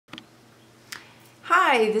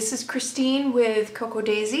Hi, this is Christine with Coco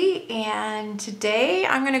Daisy, and today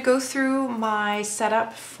I'm going to go through my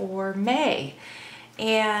setup for May.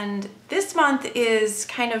 And this month is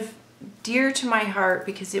kind of dear to my heart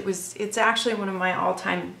because it's actually one of my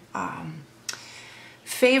all-time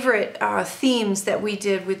favorite themes that we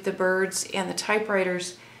did with the birds and the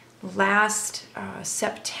typewriters last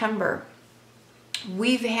September.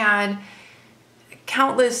 We've had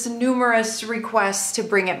numerous requests to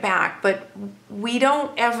bring it back, but we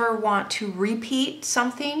don't ever want to repeat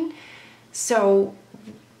something.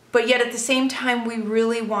 But yet at the same time, we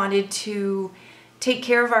really wanted to take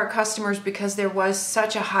care of our customers because there was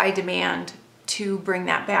such a high demand to bring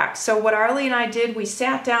that back. So what Arlie and I did, we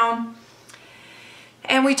sat down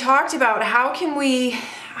and we talked about how can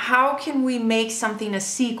we make something a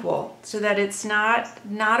sequel so that it's not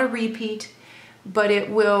a repeat, but it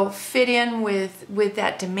will fit in with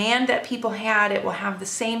that demand that people had. It will have the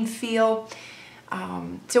same feel.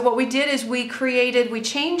 So what we did is we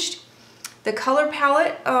changed the color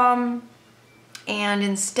palette, and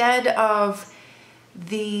instead of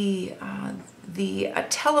the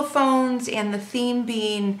telephones and the theme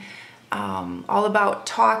being all about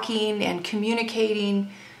talking and communicating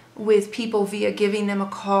with people via giving them a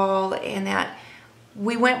call, and that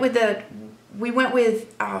we went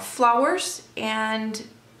with flowers and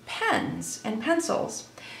pens and pencils.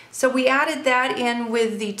 So we added that in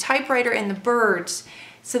with the typewriter and the birds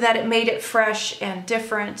so that it made it fresh and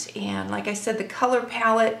different. And like I said, the color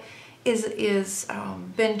palette is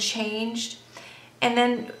been changed. And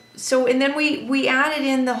then we added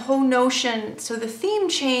in the whole notion, so the theme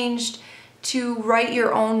changed to write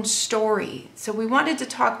your own story. So we wanted to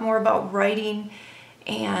talk more about writing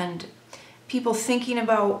and people thinking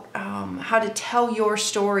about how to tell your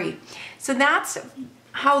story. So that's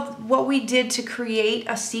what we did to create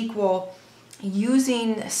a sequel,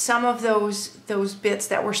 using some of those bits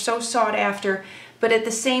that were so sought after, but at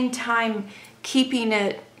the same time keeping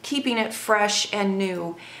it fresh and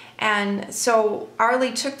new. And so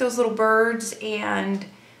Arlie took those little birds and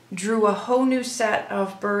drew a whole new set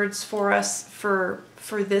of birds for us for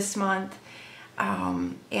this month.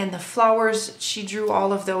 And the flowers, she drew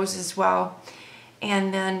all of those as well.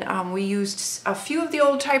 And then we used a few of the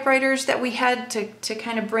old typewriters that we had to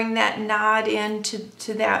kind of bring that nod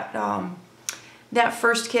into that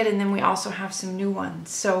first kit, and then we also have some new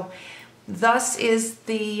ones. So thus is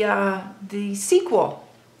the sequel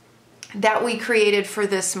that we created for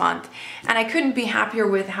this month. And I couldn't be happier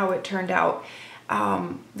with how it turned out.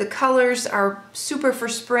 The colors are super for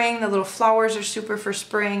spring, the little flowers are super for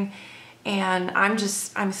spring, and I'm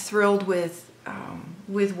thrilled with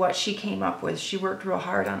what she came up with. She worked real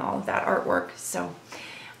hard on all of that artwork, so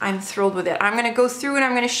I'm thrilled with it. I'm going to go through and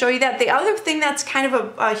I'm going to show you that. The other thing that's kind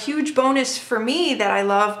of a huge bonus for me that I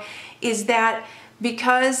love is that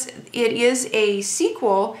because it is a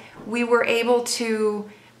sequel, we were able to,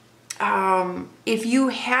 if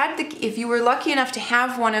you were lucky enough to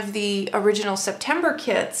have one of the original September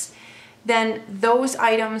kits, then those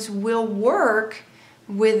items will work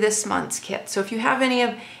with this month's kit. So if you have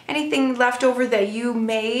anything left over that you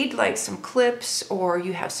made, like some clips or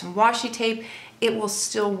you have some washi tape, it will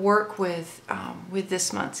still work with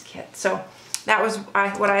this month's kit. So that was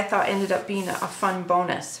what I thought ended up being a fun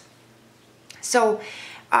bonus. So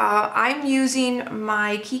I'm using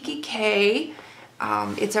my Kikki K.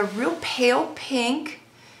 It's a real pale pink.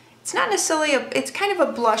 It's not necessarily it's kind of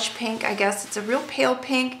a blush pink, I guess. It's a real pale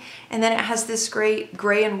pink, and then it has this gray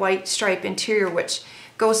and white stripe interior, which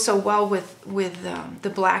goes so well with the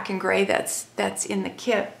black and gray that's in the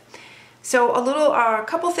kit. So a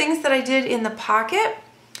couple things that I did in the pocket.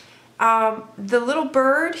 The little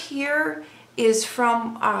bird here is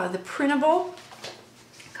from the printable.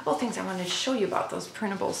 A couple things I wanted to show you about those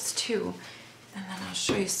printables too, and then I'll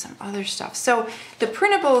show you some other stuff. So the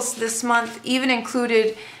printables this month even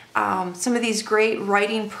included some of these great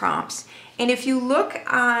writing prompts. And if you look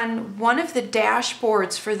on one of the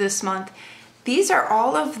dashboards for this month, these are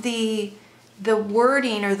all of the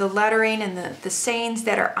wording or the lettering and the sayings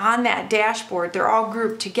that are on that dashboard. They're all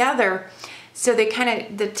grouped together, so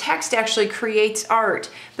the text actually creates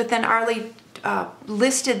art, but then Arlie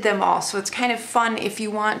listed them all. So it's kind of fun if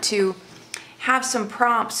you want to have some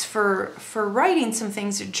prompts for writing some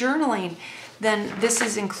things, journaling, then this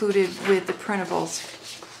is included with the printables.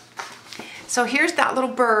 So here's that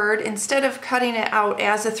little bird. Instead of cutting it out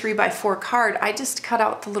as a 3x4 card, I just cut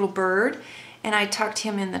out the little bird and I tucked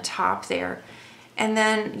him in the top there. And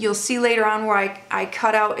then you'll see later on where I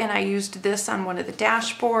cut out and I used this on one of the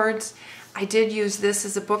dashboards. I did use this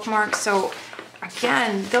as a bookmark, so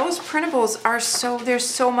again, those printables are there's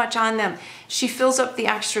so much on them. She fills up the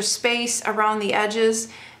extra space around the edges.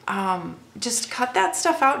 Just cut that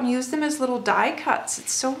stuff out and use them as little die cuts.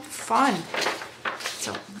 It's so fun.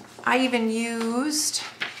 So I even used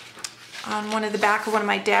on the back of one of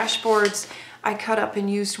my dashboards, I cut up and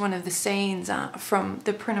used one of the sayings from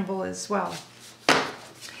the printable as well.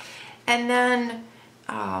 And then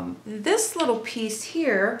this little piece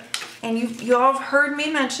here, and you all have heard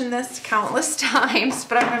me mention this countless times,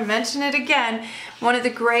 but I'm going to mention it again. One of the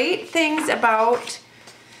great things about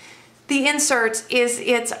the inserts is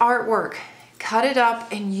its artwork. Cut it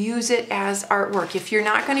up and use it as artwork. If you're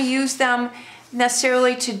not going to use them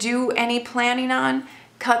necessarily to do any planning on,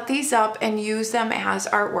 cut these up and use them as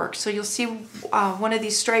artwork. So you'll see one of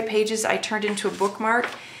these stripe pages I turned into a bookmark,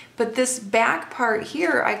 but this back part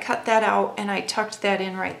here, I cut that out and I tucked that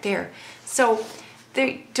in right there. So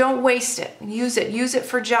don't waste it. Use it. Use it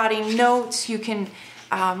for jotting notes. You can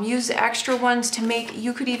use extra ones to make,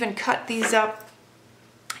 you could even cut these up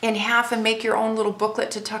in half and make your own little booklet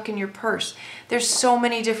to tuck in your purse. There's so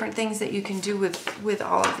many different things that you can do with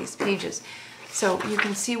all of these pages. So you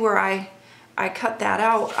can see where I cut that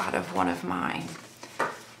out of one of mine.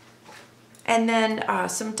 And then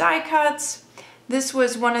some die cuts. This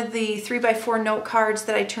was one of the 3x4 note cards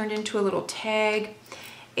that I turned into a little tag.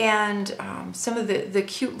 And some of the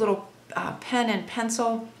cute little pen and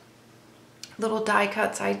pencil little die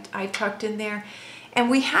cuts I tucked in there. And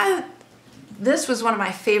we had, this was one of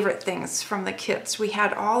my favorite things from the kits. We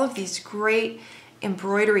had all of these great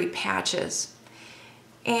embroidery patches.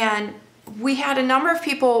 And we had a number of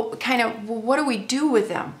people kind of, well, what do we do with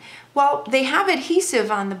them? Well, they have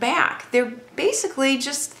adhesive on the back. They're basically,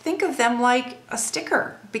 just think of them like a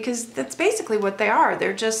sticker, because that's basically what they are.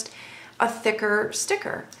 They're just a thicker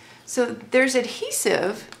sticker. So there's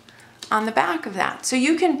adhesive on the back of that. So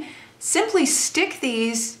you can simply stick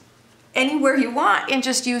these anywhere you want and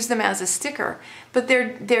just use them as a sticker. But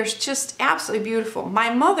they're just absolutely beautiful.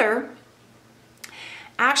 My mother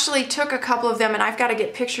actually took a couple of them, and I've got to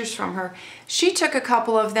get pictures from her. She took a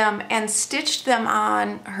couple of them and stitched them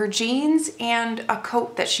on her jeans and a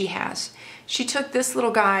coat that she has. She took this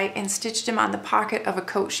little guy and stitched him on the pocket of a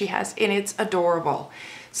coat she has, and it's adorable.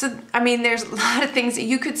 So, I mean, there's a lot of things that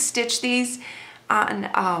you could stitch these on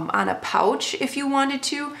a pouch if you wanted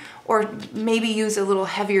to, or maybe use a little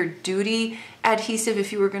heavier duty adhesive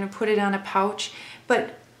if you were going to put it on a pouch.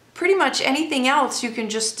 But pretty much anything else, you can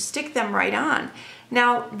just stick them right on.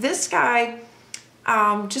 Now, this guy,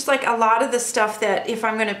 just like a lot of the stuff that if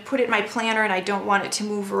I'm going to put it in my planner and I don't want it to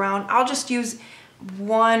move around, I'll just use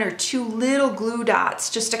 1 or 2 little glue dots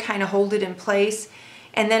just to kind of hold it in place,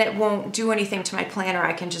 and then it won't do anything to my planner.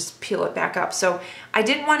 I can just peel it back up. So I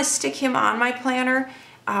didn't want to stick him on my planner.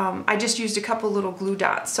 I just used a couple little glue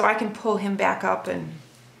dots so I can pull him back up. And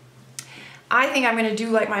I think I'm going to do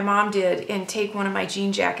like my mom did and take one of my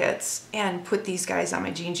jean jackets and put these guys on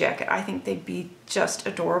my jean jacket. I think they'd be just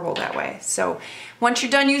adorable that way. So once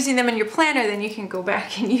you're done using them in your planner, then you can go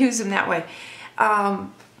back and use them that way.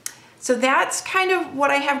 So that's kind of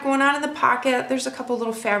what I have going on in the pocket. There's a couple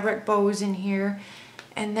little fabric bows in here.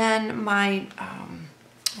 And then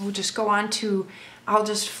we'll just go on to, I'll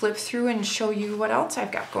just flip through and show you what else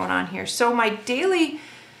I've got going on here. So my daily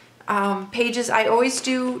pages, I always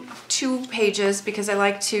do 2 pages because I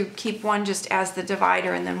like to keep one just as the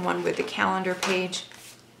divider and then one with the calendar page.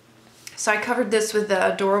 So I covered this with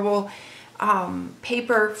the adorable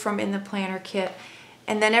paper from In the Planner kit.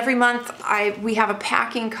 And then every month we have a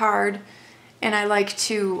packing card, and I like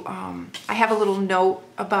to, I have a little note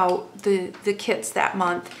about the kits that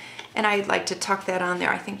month, and I like to tuck that on there.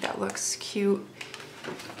 I think that looks cute.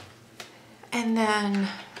 And then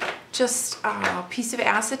just a piece of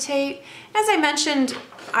acetate. As I mentioned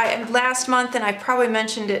last month, and I've probably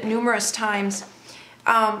mentioned it numerous times,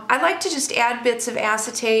 I like to just add bits of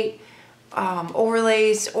acetate,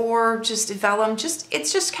 overlays, or just vellum.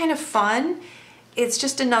 It's just kind of fun. It's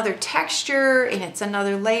just another texture, and it's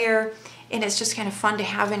another layer, and it's just kind of fun to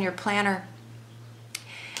have in your planner.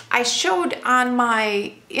 I showed on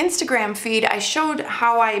my Instagram feed, I showed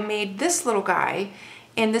how I made this little guy.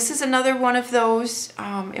 And this is another one of those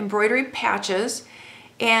embroidery patches.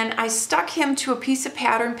 And I stuck him to a piece of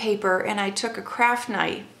pattern paper, and I took a craft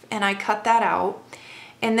knife and I cut that out.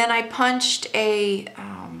 And then I punched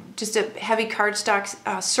just a heavy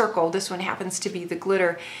cardstock circle. This one happens to be the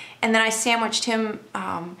glitter. And then I sandwiched him,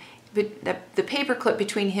 the paper clip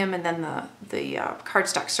between him and then the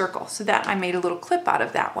cardstock circle. So that I made a little clip out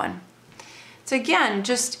of that one. So again,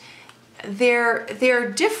 just they're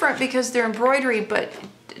different because they're embroidery, but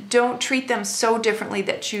don't treat them so differently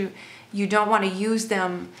that you don't want to use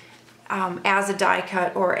them as a die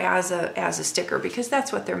cut or as a sticker, because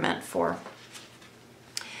that's what they're meant for.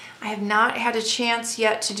 I have not had a chance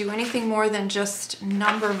yet to do anything more than just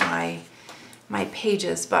number my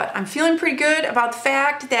pages, but I'm feeling pretty good about the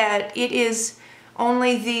fact that it is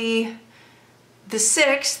only the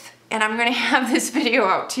 6th, and I'm going to have this video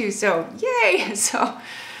out too, so yay! So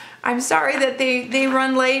I'm sorry that they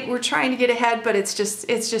run late. We're trying to get ahead, but it's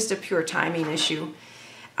just a pure timing issue.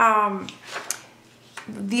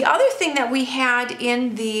 The other thing that we had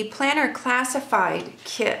in the Planner Classified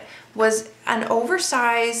kit was an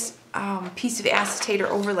oversized piece of acetate or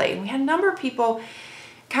overlay. And we had a number of people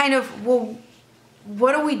kind of, well,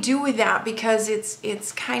 what do we do with that? Because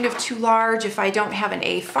it's kind of too large if I don't have an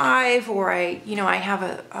A5 or I have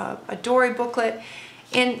a Dory booklet.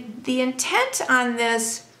 And the intent on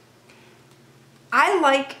this, I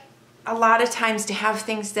like a lot of times to have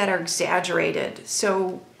things that are exaggerated.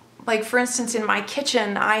 So like for instance, in my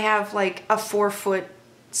kitchen, I have like a 4-foot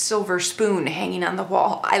silver spoon hanging on the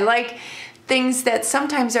wall. I like things that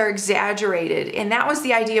sometimes are exaggerated. And that was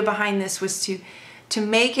the idea behind this, was to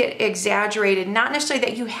make it exaggerated. Not necessarily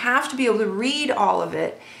that you have to be able to read all of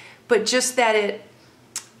it, but just that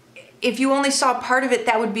if you only saw part of it,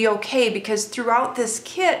 that would be okay, because throughout this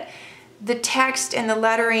kit, the text and the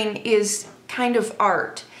lettering is kind of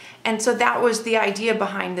art. And so that was the idea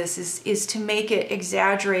behind this, is to make it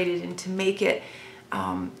exaggerated and to make it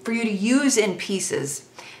for you to use in pieces.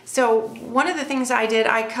 So one of the things I did,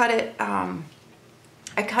 I cut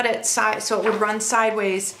it so it would run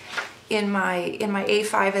sideways in my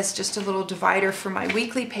A5 as just a little divider for my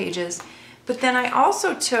weekly pages. But then I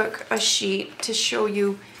also took a sheet to show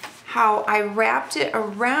you how I wrapped it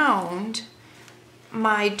around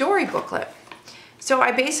my Dory booklet. So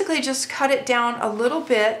I basically just cut it down a little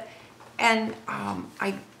bit, and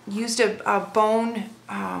I used a bone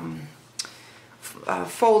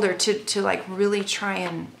folder to like really try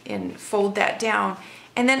and fold that down.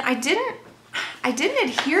 And then I didn't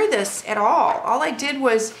adhere this at all. All I did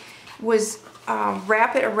was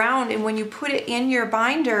wrap it around, and when you put it in your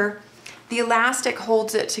binder, the elastic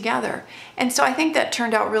holds it together. And so I think that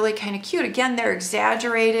turned out really kind of cute. Again, they're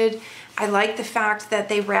exaggerated. I like the fact that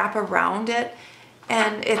they wrap around it,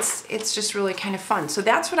 and it's just really kind of fun. So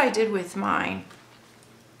that's what I did with mine.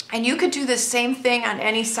 And you could do the same thing on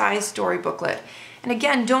any size Dory booklet. And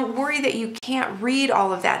again, don't worry that you can't read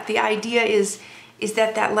all of that. The idea is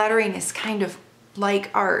that lettering is kind of like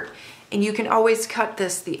art. And you can always cut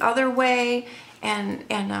this the other way and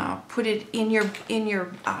put it in your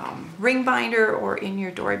ring binder or in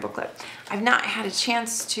your Dory booklet. I've not had a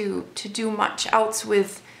chance to do much else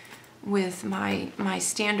with my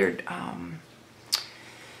standard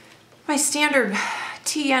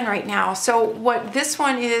TN right now. So what this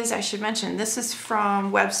one is, I should mention, this is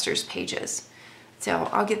from Webster's Pages. So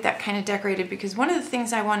I'll get that kind of decorated, because one of the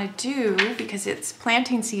things I want to do, because it's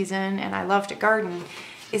planting season and I love to garden,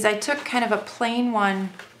 is I took kind of a plain one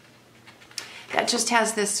that just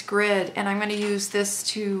has this grid, and I'm going to use this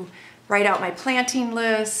to write out my planting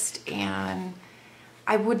list. And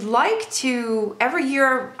I would like to, every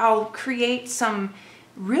year I'll create some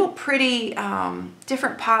real pretty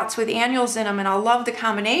different pots with annuals in them, and I'll love the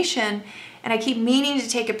combination, and I keep meaning to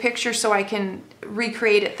take a picture so I can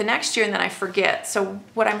recreate it the next year, and then I forget. So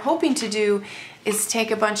what I'm hoping to do is take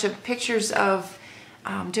a bunch of pictures of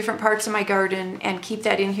different parts of my garden and keep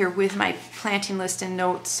that in here with my planting list and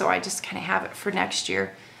notes, so I just kind of have it for next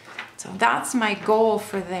year. So that's my goal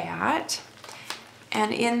for that.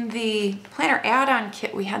 And in the planner add-on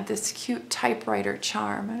kit, we had this cute typewriter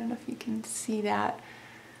charm. I don't know if you can see that.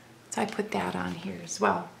 So I put that on here as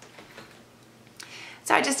well.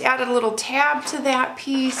 So I just added a little tab to that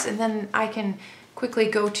piece, and then I can quickly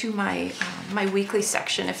go to my my weekly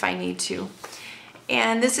section if I need to.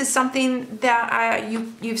 And this is something that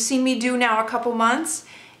you've seen me do now a couple months.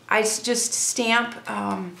 I just stamp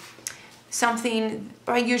something.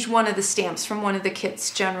 I use one of the stamps from one of the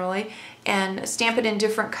kits generally, and stamp it in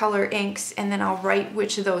different color inks, and then I'll write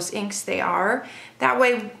which of those inks they are. That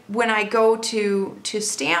way, when I go to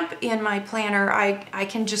stamp in my planner, I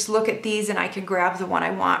can just look at these and I can grab the one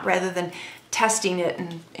I want, rather than testing it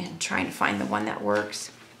and trying to find the one that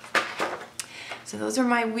works. So those are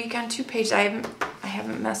my week on 2 pages. I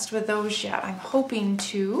haven't messed with those yet. I'm hoping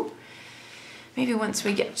to, maybe once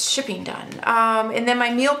we get shipping done. And then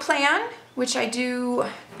my meal plan, which I do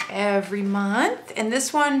every month. And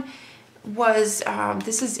this one was,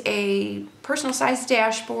 this is a personal size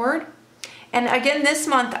dashboard. And again, this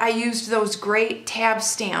month I used those great tab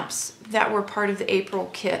stamps that were part of the April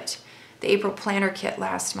kit, the April planner kit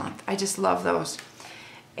last month. I just love those.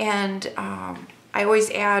 And I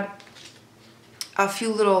always add a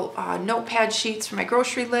few little notepad sheets for my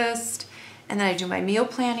grocery list, and then I do my meal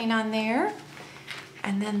planning on there.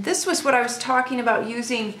 And then this was what I was talking about,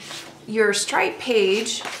 using your stripe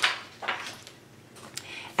page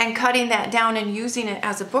and cutting that down and using it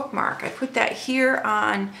as a bookmark. I put that here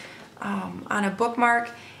on a bookmark,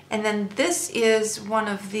 and then this is one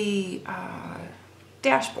of the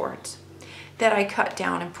dashboards that I cut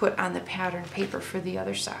down and put on the pattern paper for the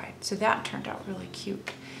other side. So that turned out really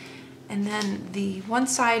cute. And then the one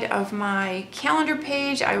side of my calendar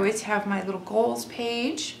page, I always have my little goals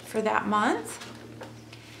page for that month.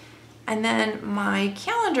 And then my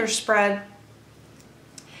calendar spread,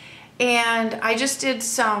 and I just did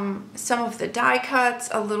some of the die cuts,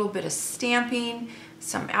 a little bit of stamping,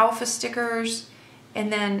 some alpha stickers,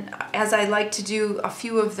 and then, as I like to do a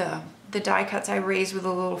few of the die cuts, I raise with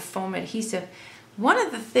a little foam adhesive. One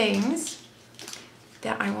of the things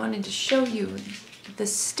that I wanted to show you, the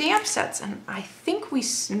stamp sets, and I think we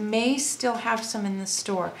may still have some in the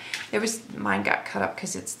store. Mine got cut up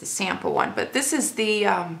because it's the sample one, but this is the,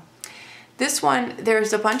 this one,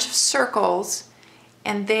 there's a bunch of circles,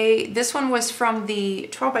 and this one was from the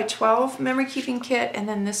 12 by 12 memory keeping kit, and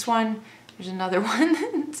then this one, there's another one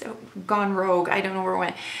that's gone rogue, I don't know where it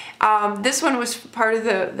went. This one was part of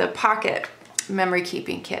the pocket memory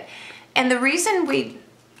keeping kit. And the reason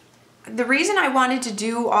I wanted to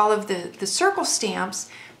do all of the circle stamps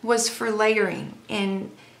was for layering. And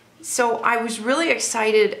so I was really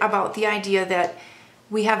excited about the idea that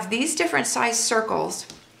we have these different size circles,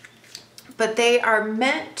 but they are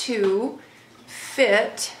meant to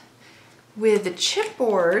fit with the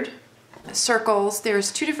chipboard circles.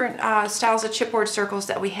 There's two different styles of chipboard circles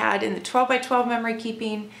that we had in the 12 by 12 memory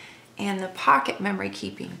keeping and the pocket memory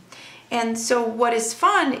keeping. And so what is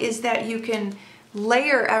fun is that you can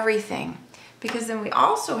layer everything, because then we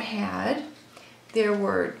also had, there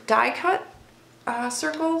were die cut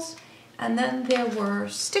circles, and then there were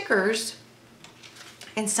stickers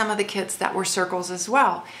in some of the kits that were circles as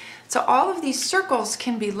well. So all of these circles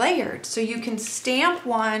can be layered. So you can stamp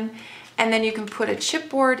one, and then you can put a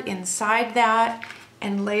chipboard inside that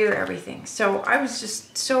and layer everything. So I was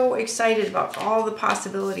just so excited about all the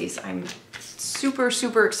possibilities. I'm super,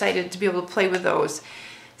 super excited to be able to play with those.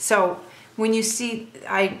 So when you see,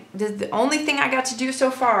 the only thing I got to do so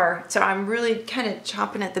far, so I'm really kind of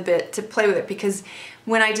chomping at the bit to play with it, because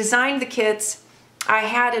when I designed the kits, I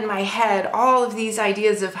had in my head all of these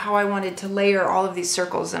ideas of how I wanted to layer all of these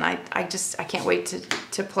circles, and I can't wait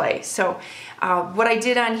to play. So what I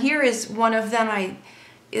did on here is one of them,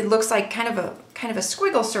 it looks like kind of a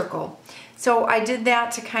squiggle circle. So I did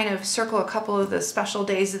that to kind of circle a couple of the special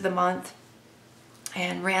days of the month,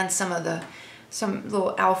 and ran some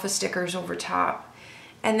little alpha stickers over top.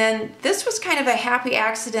 And then this was kind of a happy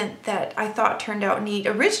accident that I thought turned out neat.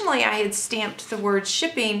 Originally I had stamped the word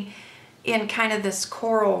shipping in kind of this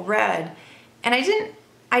coral red, and I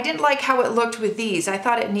didn't like how it looked with these. I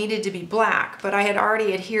thought it needed to be black, but I had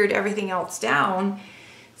already adhered everything else down.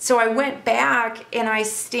 So I went back and I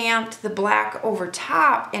stamped the black over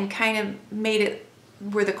top and kind of made it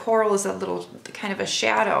where the coral is a little kind of a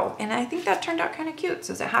shadow, and I think that turned out kind of cute.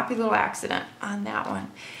 So it's a happy little accident on that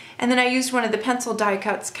one. And then I used one of the pencil die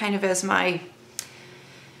cuts kind of as my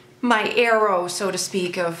arrow, so to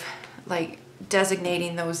speak, of like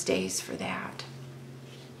designating those days for that.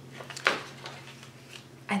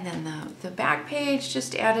 And then the back page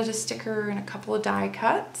just added a sticker and a couple of die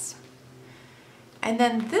cuts. And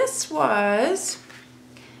then this was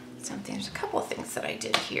something, there's a couple of things that I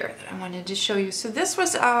did here that I wanted to show you. So this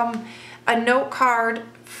was a note card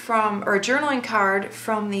or a journaling card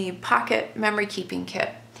from the pocket memory keeping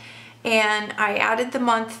kit. And I added the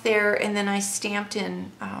month there, and then I stamped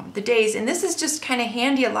in the days. And this is just kind of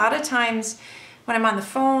handy. A lot of times when I'm on the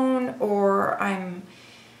phone or I'm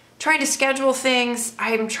trying to schedule things,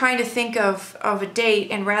 I'm trying to think of a date,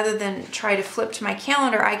 and rather than try to flip to my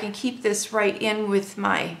calendar, I can keep this right in with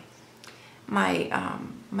my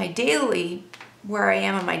daily, where I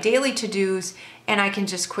am on my daily to-dos, and I can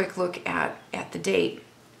just quick look at the date.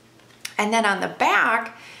 And then on the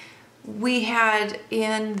back, we had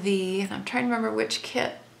in the, and I'm trying to remember which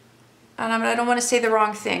kit, and I don't want to say the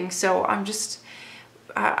wrong thing, so I'm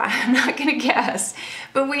not going to guess,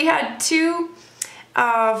 but we had two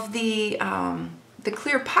of the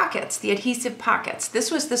clear pockets, the adhesive pockets. This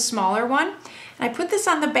was the smaller one, and I put this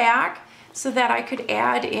on the back so that I could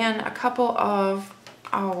add in a couple of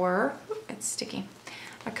a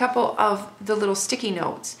couple of the little sticky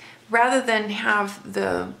notes. Rather than have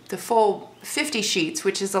the full 50 sheets,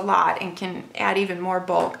 which is a lot and can add even more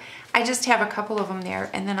bulk, I just have a couple of them there,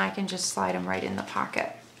 and then I can just slide them right in the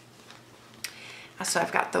pocket. So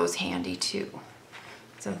I've got those handy too.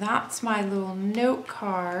 So that's my little note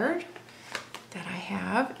card that I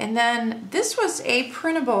have. And then this was a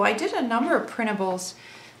printable. I did a number of printables,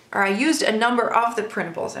 or I used a number of the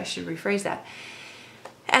printables, I should rephrase that.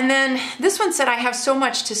 And then this one said, I have so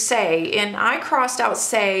much to say, and I crossed out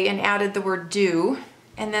say and added the word do.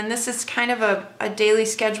 And then this is kind of a daily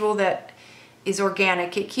schedule that is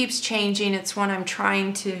organic. It keeps changing. It's one I'm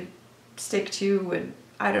trying to stick to, and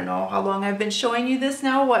I don't know how long I've been showing you this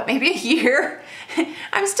now, what, maybe a year?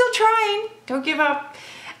 I'm still trying, don't give up.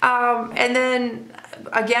 And then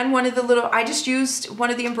again, I just used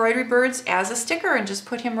one of the embroidery birds as a sticker and just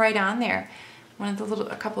put him right on there.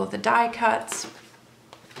 A couple of the die cuts.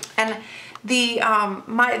 And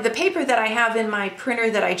the paper that I have in my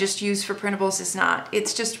printer that I just use for printables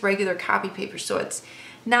it's just regular copy paper, so it's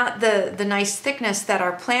not the nice thickness that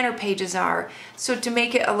our planner pages are. So to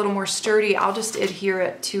make it a little more sturdy, I'll just adhere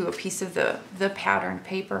it to a piece of the pattern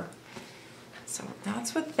paper. So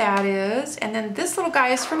that's what that is. And then this little guy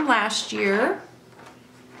is from last year,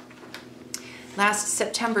 last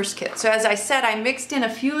September's kit. So as I said, I mixed in a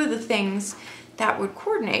few of the things that would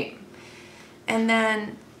coordinate. And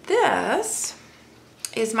then this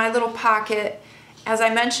is my little pocket. As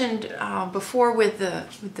I mentioned before with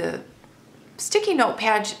the sticky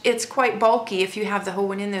notepad, it's quite bulky if you have the whole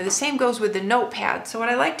one in there. The same goes with the notepad. So what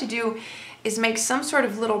I like to do is make some sort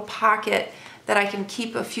of little pocket that I can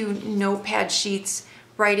keep a few notepad sheets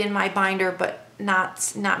right in my binder, but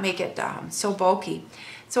not make it so bulky.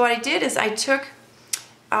 So what I did is I took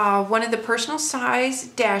one of the personal size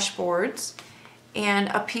dashboards and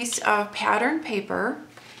a piece of pattern paper,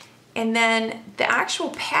 and then the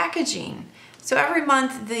actual packaging. So every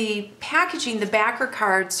month the packaging, the backer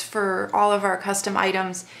cards for all of our custom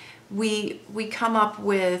items, we come up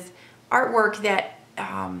with artwork that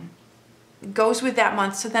goes with that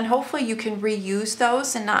month. So then hopefully you can reuse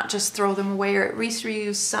those and not just throw them away, or at least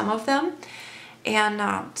reuse some of them. And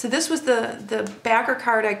so this was the backer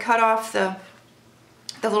card. I cut off the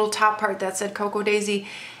little top part that said Cocoa Daisy,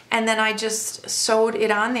 and then I just sewed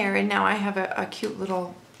it on there, and now I have a cute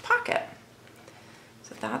little pocket.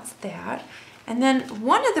 So that's that. And then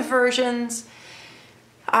one of the versions,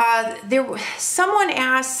 someone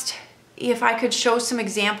asked if I could show some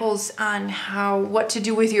examples on what to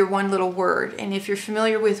do with your one little word. And if you're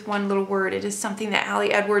familiar with one little word, it is something that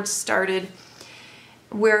Allie Edwards started,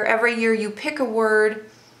 where every year you pick a word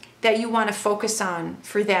that you want to focus on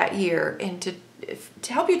for that year, and to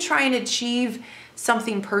help you try and achieve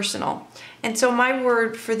something personal. And so my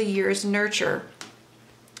word for the year is nurture.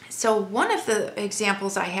 So one of the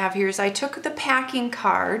examples I have here is I took the packing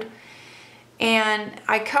card and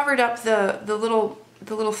I covered up the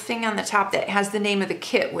little thing on the top that has the name of the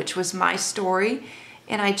kit, which was my story,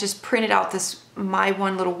 and I just printed out this my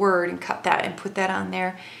one little word and cut that and put that on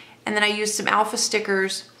there. And then I used some alpha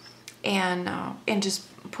stickers and just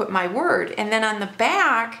put my word. And then on the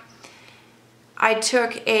back, I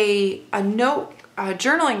took a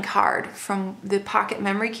journaling card from the Pocket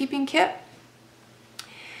Memory Keeping Kit,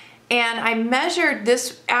 and I measured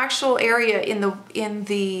this actual area in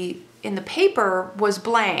the paper was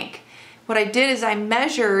blank. What I did is I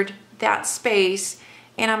measured that space,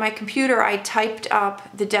 and on my computer I typed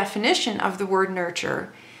up the definition of the word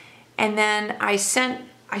nurture, and then I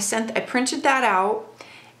printed that out,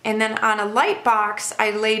 and then on a light box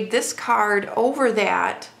I laid this card over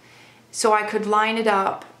that so I could line it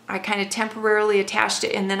up. I kind of temporarily attached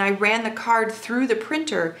it, and then I ran the card through the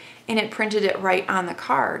printer and it printed it right on the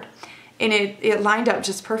card. And it lined up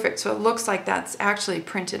just perfect, so it looks like that's actually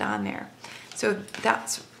printed on there. So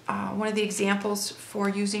that's one of the examples for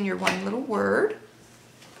using your one little word.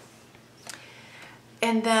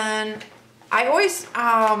 And then I always,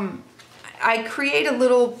 I create a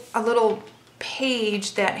little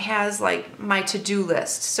page that has like my to-do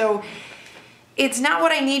list. So it's not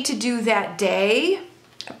what I need to do that day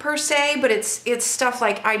per se, but it's stuff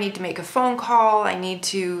like I need to make a phone call,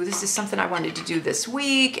 this is something I wanted to do this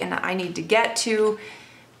week and I need to get to.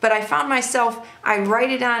 But I found myself, I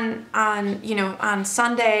write it on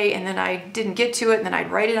Sunday, and then I didn't get to it, and then I'd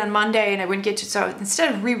write it on Monday and I wouldn't get to it. So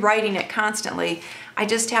instead of rewriting it constantly, I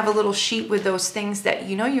just have a little sheet with those things that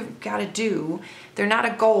you've got to do. They're not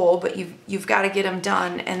a goal, but you've got to get them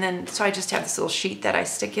done. And then, so I just have this little sheet that I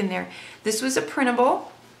stick in there. This was a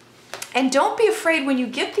printable. And don't be afraid when you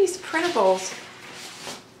get these printables.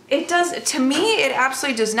 To me, it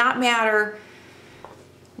absolutely does not matter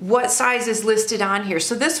what size is listed on here.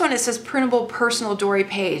 So this one, it says printable personal Dory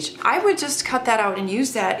page. I would just cut that out and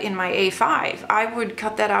use that in my A5. I would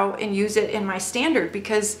cut that out and use it in my standard,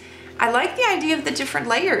 because I like the idea of the different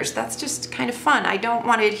layers. That's just kind of fun. I don't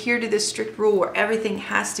want to adhere to this strict rule where everything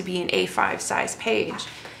has to be an A5 size page.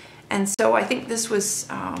 And so I think this was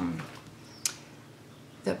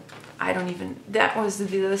that was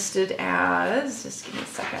listed as, just give me a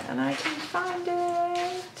second and I can find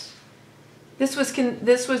it. This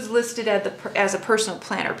was listed as a personal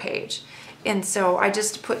planner page. And so I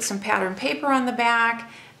just put some pattern paper on the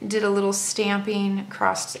back, did a little stamping,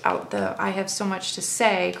 crossed out the I have so much to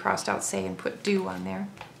say, crossed out say, and put do on there.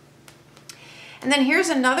 And then here's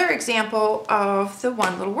another example of the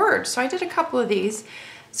one little word. So I did a couple of these.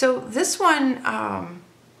 So this one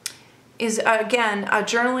is, again, a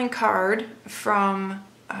journaling card from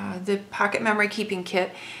the Pocket Memory Keeping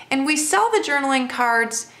Kit. And we sell the journaling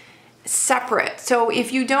cards separate. So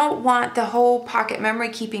if you don't want the whole Pocket Memory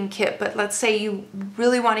Keeping Kit, but let's say you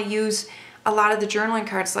really want to use a lot of the journaling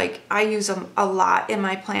cards, like I use them a lot in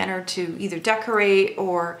my planner to either decorate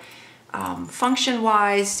or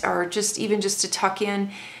function-wise, or just to tuck in,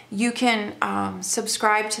 you can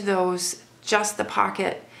subscribe to those, just the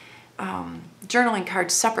Pocket journaling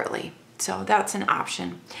cards separately. So that's an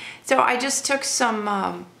option. So I just took some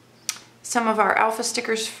of our alpha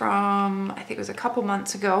stickers from, I think it was a couple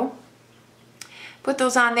months ago, put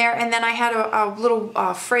those on there, and then I had a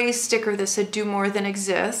little phrase sticker that said do more than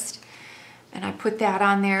exist, and I put that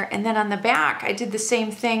on there. And then on the back I did the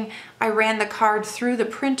same thing. I ran the card through the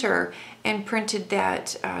printer and printed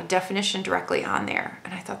that definition directly on there,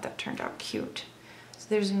 and I thought that turned out cute. So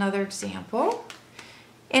there's another example.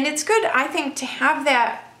 And it's good, I think, to have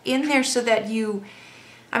that in there so that you,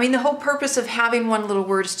 I mean, the whole purpose of having one little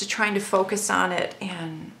word is to trying to focus on it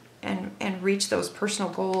and reach those personal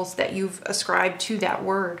goals that you've ascribed to that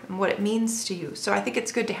word and what it means to you. So I think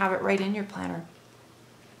it's good to have it right in your planner.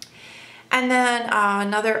 And then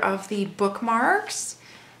another of the bookmarks.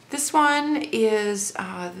 This one is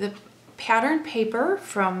the pattern paper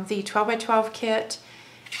from the 12x12 kit,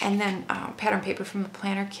 and then pattern paper from the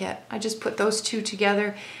planner kit. I just put those two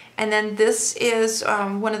together. And then this is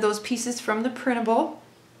one of those pieces from the printable,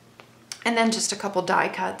 and then just a couple die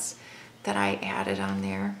cuts that I added on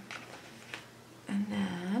there. And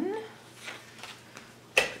then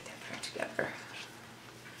put that back together.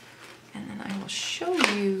 And then I will show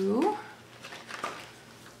you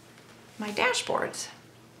my dashboards.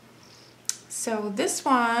 So this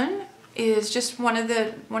one is just one of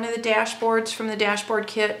the dashboards from the dashboard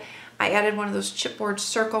kit. I added one of those chipboard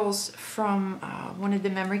circles from one of the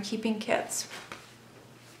memory keeping kits.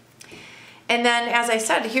 And then, as I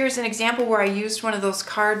said, here's an example where I used one of those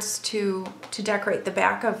cards to decorate the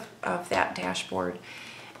back of that dashboard.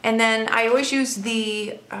 And then I always use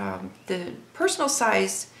the personal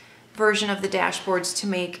size version of the dashboards to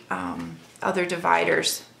make other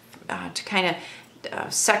dividers to kind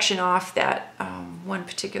of section off that one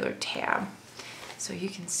particular tab. So you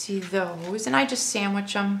can see those, and I just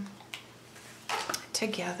sandwich them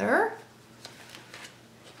together.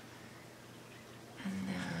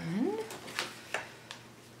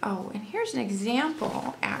 Oh, and here's an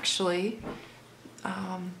example, actually.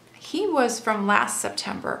 He was from last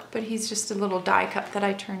September, but he's just a little die cut that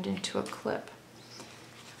I turned into a clip.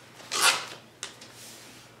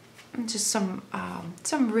 And just some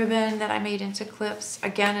ribbon that I made into clips.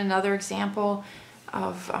 Again, another example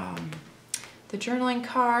of the journaling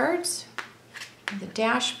cards, the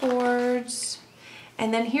dashboards.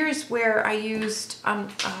 And then here's where I used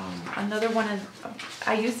another one of,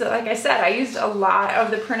 like I said, I used a lot of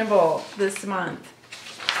the printable this month.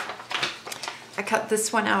 I cut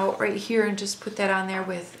this one out right here and just put that on there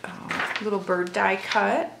with little bird die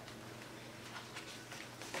cut.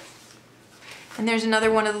 And there's another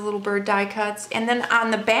one of the little bird die cuts. And then on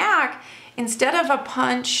the back, instead of a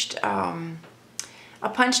punched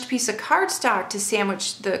piece of cardstock to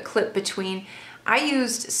sandwich the clip between, I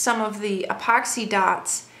used some of the epoxy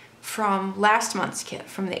dots from last month's kit,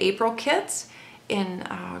 from the April kits,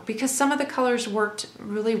 because some of the colors worked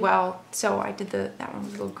really well. So I did that one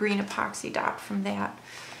with a little green epoxy dot from that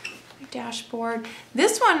dashboard.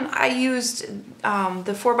 This one I used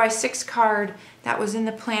the 4x6 card that was in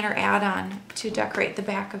the planner add-on to decorate the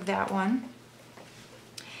back of that one.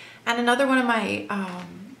 And another one of my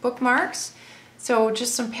bookmarks. So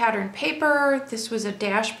just some pattern paper. This was a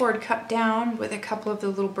dashboard cut down with a couple of the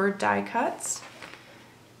little bird die cuts.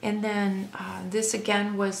 And then this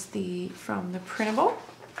again was from the printable.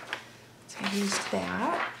 So I used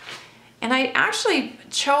that. And I actually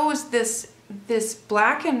chose this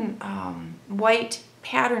black and white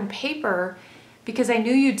pattern paper because I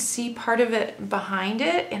knew you'd see part of it behind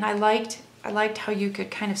it, and I liked how you could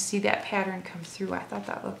kind of see that pattern come through. I thought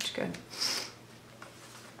that looked good.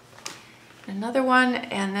 another one,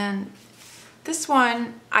 and then this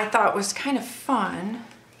one I thought was kind of fun.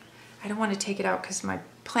 I don't want to take it out because my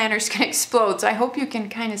planner's gonna explode, so I hope you can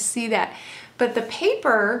kind of see that. But the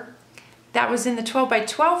paper that was in the 12 by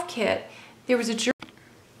 12 kit, there was a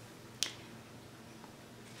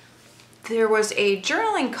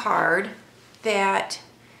journaling card that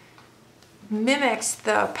mimics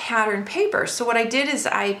the pattern paper. So what I did is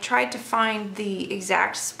I tried to find the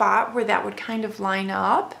exact spot where that would kind of line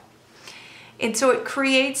up. And so it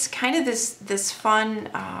creates kind of this fun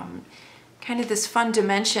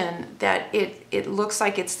dimension that it looks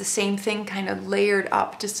like it's the same thing kind of layered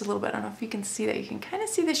up just a little bit. I don't know if you can see that. You can kind of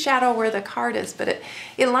see the shadow where the card is, but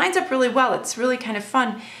it lines up really well. It's really kind of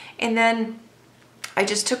fun. And then I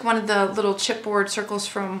just took one of the little chipboard circles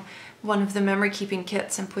from one of the memory keeping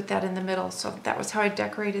kits and put that in the middle. So that was how I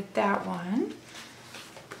decorated that one.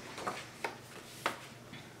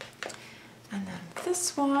 And then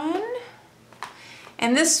this one.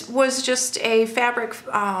 And this was just a fabric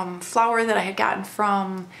flower that I had gotten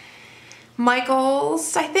from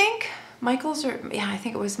Michaels, I think. Michaels, or yeah, I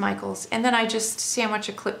think it was Michaels. And then I just sandwiched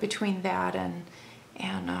a clip between that and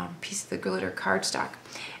a piece of the glitter cardstock.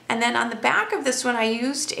 And then on the back of this one, I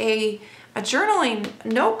used a journaling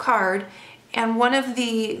note card and one of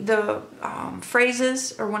the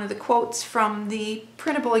phrases or one of the quotes from the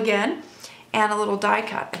printable again, and a little die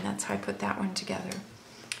cut, and that's how I put that one together.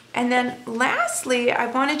 And then lastly, I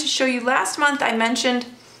wanted to show you, last month I mentioned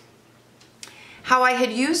how I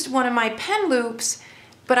had used one of my pen loops,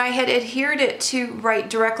 but I had adhered it to right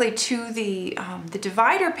directly to the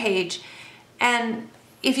divider page. And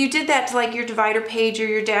if you did that to like your divider page or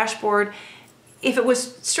your dashboard, if it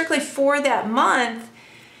was strictly for that month,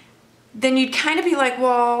 then you'd kind of be like,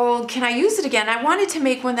 well, can I use it again? I wanted to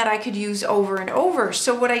make one that I could use over and over.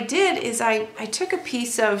 So what I did is I took a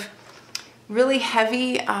piece of really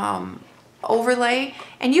heavy overlay,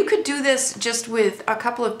 and you could do this just with a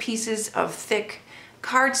couple of pieces of thick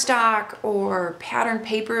cardstock or pattern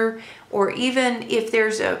paper, or even if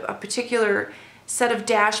there's a particular set of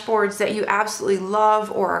dashboards that you absolutely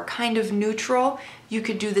love or are kind of neutral, you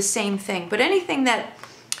could do the same thing. But anything that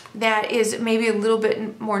is maybe a little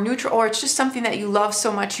bit more neutral, or it's just something that you love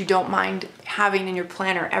so much you don't mind having in your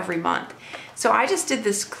planner every month. So I just did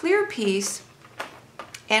this clear piece,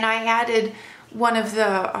 and I added one of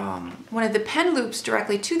the pen loops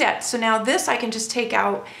directly to that. So now this I can just take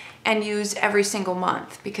out and use every single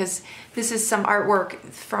month, because this is some artwork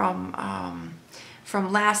from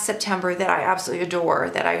last September that I absolutely adore,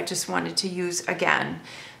 that I just wanted to use again.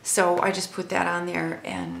 So I just put that on there,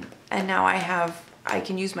 and now I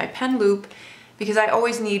can use my pen loop, because I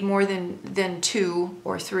always need more than 2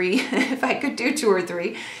 or 3 if I could do 2 or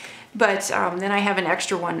 3. But then I have an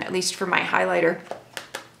extra one, at least for my highlighter,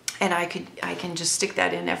 and I can just stick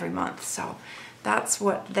that in every month. So that's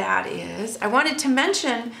what that is. I wanted to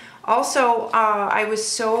mention also, I was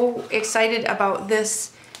so excited about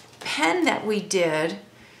this pen that we did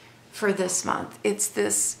for this month. It's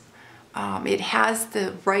this, it has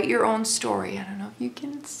the Write Your Own Story. I don't know if you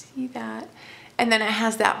can see that. And then it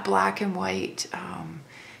has that black and white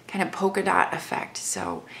kind of polka dot effect.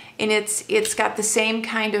 So, and it's got the same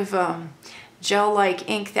kind of gel-like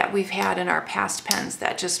ink that we've had in our past pens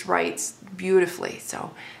that just writes beautifully.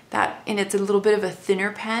 So that, and it's a little bit of a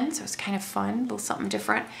thinner pen, so it's kind of fun, a little something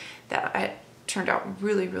different. That it turned out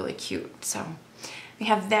really, really cute. So we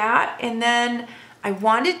have that, and then I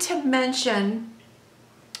wanted to mention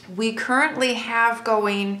we currently have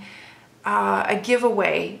going a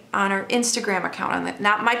giveaway on our Instagram account, on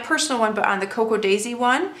not my personal one, but on the Cocoa Daisy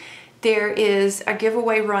one. There is a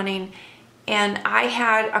giveaway running, and I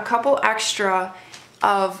had a couple extra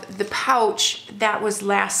of the pouch that was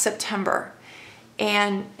last September.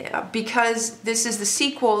 And because this is the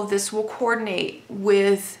sequel, this will coordinate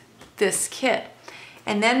with this kit.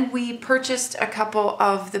 And then we purchased a couple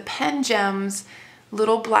of the Pen Gems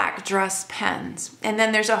little black dress pens. And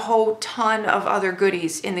then there's a whole ton of other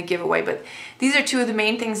goodies in the giveaway, but these are 2 of the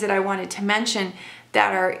main things that I wanted to mention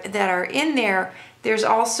that are in there. There's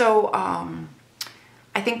also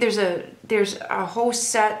I think there's a whole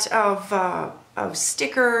set of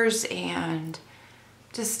stickers and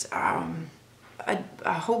just a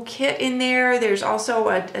whole kit in there. There's also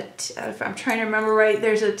if I'm trying to remember right,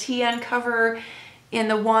 there's a TN cover in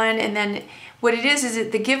the one, and then what it is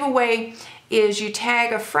the giveaway is you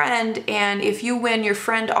tag a friend, and if you win, your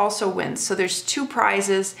friend also wins. So there's 2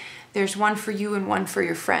 prizes. There's one for you and one for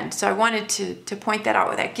your friend. So I wanted to point that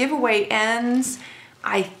out. That giveaway ends,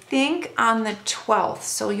 I think, on the 12th.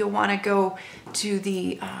 So you'll want to go to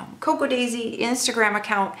the Cocoa Daisy Instagram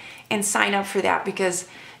account and sign up for that, because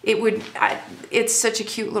it's such a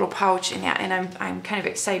cute little pouch, and I'm kind of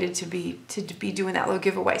excited to be doing that little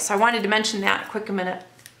giveaway. So I wanted to mention that quick a minute.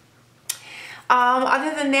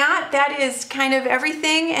 Other than that, that is kind of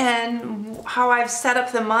everything and how I've set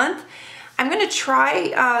up the month. I'm going to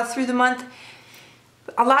try through the month.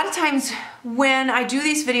 A lot of times when I do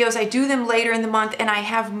these videos, I do them later in the month and I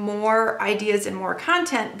have more ideas and more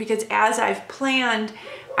content because as I've planned,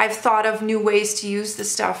 I've thought of new ways to use the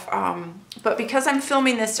stuff. But because I'm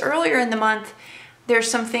filming this earlier in the month, there's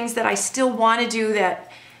some things that I still want to do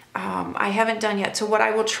that I haven't done yet. So what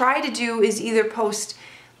I will try to do is either post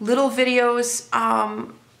little videos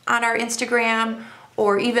on our Instagram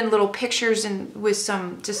or even little pictures and with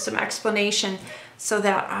just some explanation so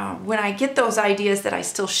that when I get those ideas that I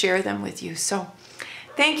still share them with you. So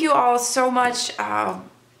thank you all so much. I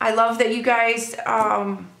love that you guys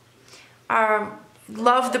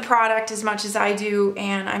love the product as much as I do,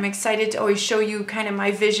 and I'm excited to always show you kind of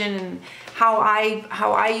my vision and how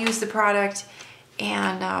I use the product.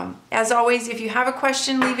 And as always, if you have a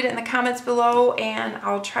question, leave it in the comments below and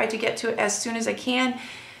I'll try to get to it as soon as I can.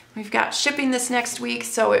 We've got shipping this next week,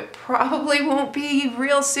 so it probably won't be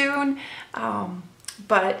real soon.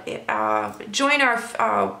 But join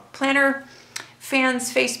our Planner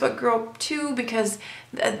Fans Facebook group too, because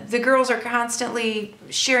the girls are constantly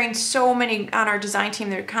sharing so many on our design team.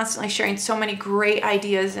 They're constantly sharing so many great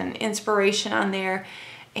ideas and inspiration on there.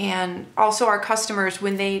 And also our customers,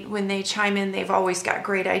 when they chime in, they've always got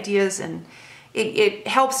great ideas, and it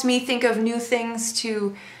helps me think of new things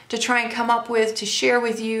to try and come up with, to share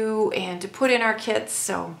with you, and to put in our kits.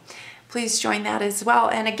 So please join that as well.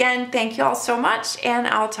 And again, thank you all so much, and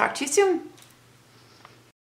I'll talk to you soon.